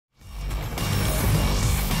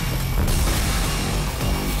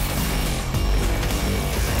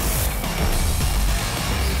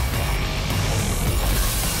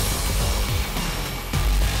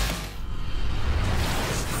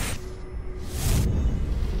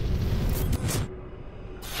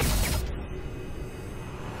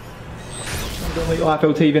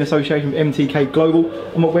IFL TV in association with MTK Global.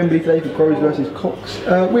 I'm at Wembley today for Groves versus Cox.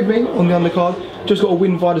 With me on the undercard, just got a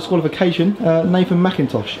win via disqualification, Nathan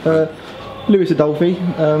McINTOSH. Lewis ADOLPHE,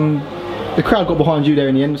 the crowd got behind you there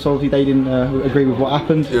in the end, so obviously they didn't agree with what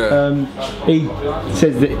happened. Yeah. He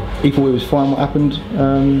says that he thought it was fine what happened.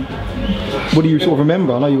 What do you sort of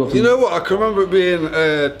remember? I know you got. You know what? I can remember it being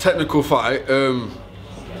a technical fight.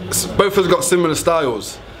 Both of us got similar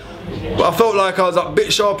styles, but I felt like I was a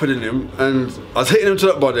bit sharper than him, and I was hitting him to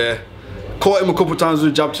that body, caught him a couple of times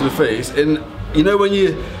with a jab to the face, and you know when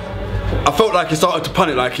you. I felt like he started to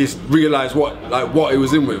panic, like he realised what he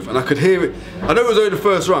was in with, and I could hear it. I know it was only the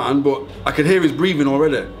first round, but I could hear his breathing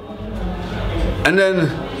already. And then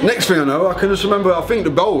next thing I know, I can just remember. I think the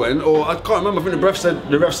bell went, or I can't remember. I think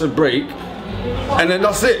the ref said break, and then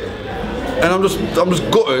that's it. And I'm just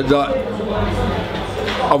gutted that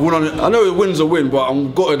I won on it. I know a win's a win, but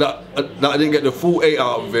I'm gutted that I didn't get the full 8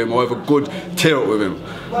 out of him or have a good tear up with him.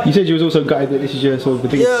 You said you was also gutted that this is your sort of the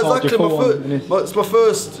biggest part of your it's my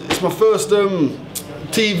first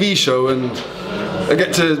TV show, and I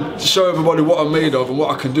get to show everybody what I'm made of and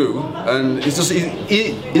what I can do. And it's just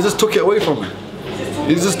he just took it away from me.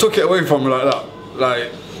 He just took it away from me like that. Like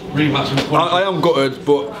rematch. I am gutted,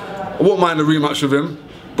 but I won't mind a rematch with him.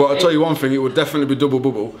 But I'll tell you one thing, it would definitely be double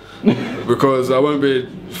bubble, because I won't be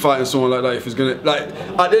fighting someone like that if he's gonna, like,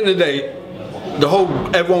 at the end of the day,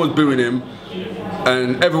 everyone was booing him,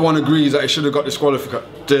 and everyone agrees that he should have got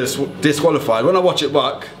disqualified. When I watch it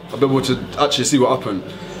back, I'll be able to actually see what happened.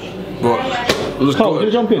 But I'm just Cole, do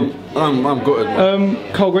you jump in? I'm gutted.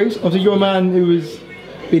 Cole Grace, obviously you're a man who has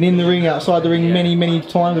been in the ring, outside the ring many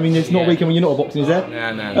times. I mean, there's not a weekend when you're not boxing, is there?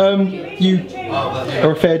 No. You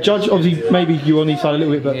are a fair judge. Obviously, maybe you were on the side a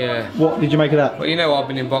little bit, but what did you make of that? Well, you know, I've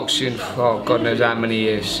been in boxing for God knows how many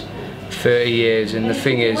years, 30 years, and the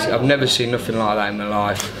thing is, I've never seen nothing like that in my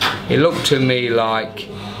life. It looked to me like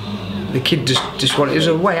the kid just wanted, it was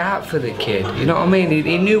a way out for the kid, you know what I mean?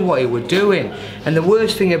 He knew what he was doing, and the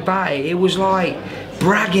worst thing about it was like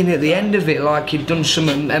bragging at the end of it, like he'd done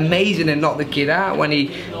something amazing and knocked the kid out when he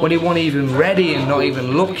wasn't even ready and not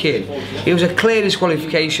even looking. It was a clear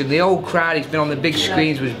disqualification. The old crowd, he's been on the big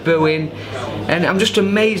screens, was booing, and I'm just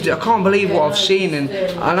amazed. I can't believe what I've seen, and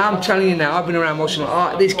I'm telling you now, I've been around watching,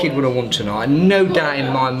 like, this kid would have won tonight, no doubt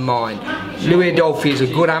in my mind. Louis ADOLPHE is a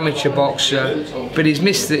good amateur boxer, but he's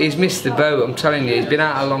missed the boat. I'm telling you, he's been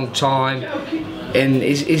out a long time, and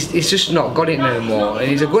he's just not got it no more. And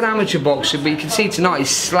he's a good amateur boxer, but you can see tonight he's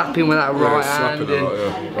slapping with that right hand,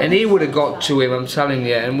 and he would have got to him, I'm telling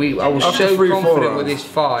you. And I was so confident with this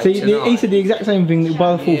fight. See, he said the exact same thing that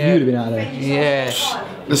by the fourth you would have been out of there. Yeah.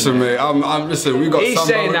 Listen, mate, listen, we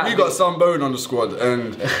got Sam Bowen on the squad,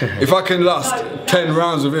 and if I can last 10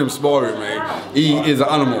 rounds with him sparring, mate, he is an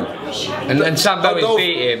animal. And Sam Bowen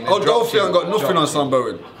beat him. ADOLPHE ain't got nothing on Sam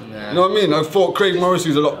Bowen. You know what I mean? I thought Craig Morris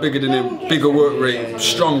was a lot bigger than him, bigger work rate,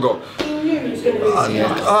 stronger.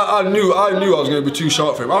 I knew I was going to be too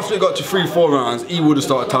sharp for him. After it got to 3-4 rounds, he would have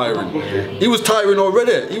started tiring. He was tiring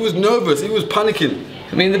already. He was nervous. He was panicking.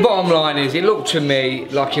 I mean, the bottom line is, it looked to me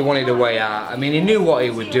like he wanted a way out. I mean, he knew what he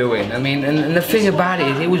was doing. I mean, and the thing about it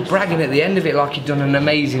is, he was bragging at the end of it like he'd done an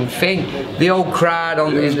amazing thing. The old crowd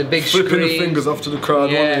in the big screen, flipping the fingers off to the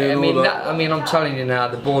crowd. Yeah, I mean, I'm telling you now,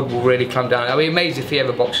 the board will really clamp down. I'll be amazed if he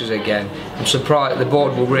ever boxes again. I'm surprised the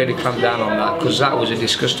board will really clamp down on that, because that was a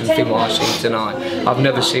disgusting thing what I've seen tonight. I've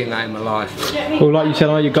never seen that in my life. Well, like you said,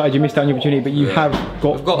 I know you gutted, you missed out on the opportunity, but you have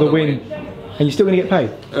got the win, and you're still going to get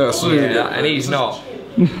paid. Yeah, and he's not.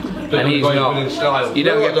 And he's not. You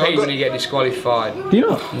don't get paid when you get disqualified. Do you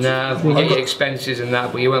not? No, you get your expenses and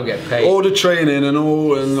that, but you won't get paid. All the training and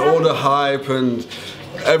all the hype and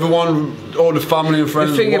everyone, all the family and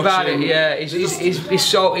friends. The thing about it, yeah, he's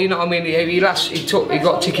so, you know what I mean. He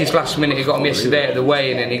got tickets last minute. He got them yesterday at the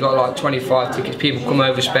weigh-in, and he got like 25 tickets. People come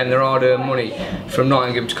over, spend their hard-earned money from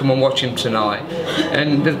Nottingham to come and watch him tonight,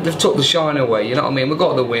 and they've took the shine away. You know what I mean? We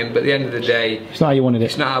got the win, but at the end of the day, it's not how you wanted it.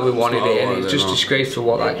 It's not how we wanted it, and it's just disgraceful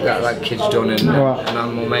what that kid's done, and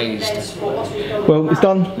I'm amazed. Well, it's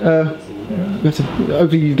done.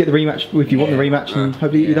 Hopefully you get the rematch if you want the rematch, and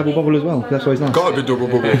hopefully you double bubble as well. That's why it's nice. Got to be double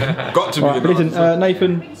bubble. Got to be. But listen,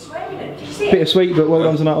 Nathan, bittersweet, but well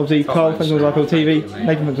done tonight. Obviously, Carl, thanks for IFL TV.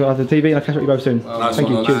 Nathan, thanks for IFL TV, and I'll catch up with you both soon. Thank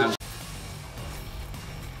you. Cheers.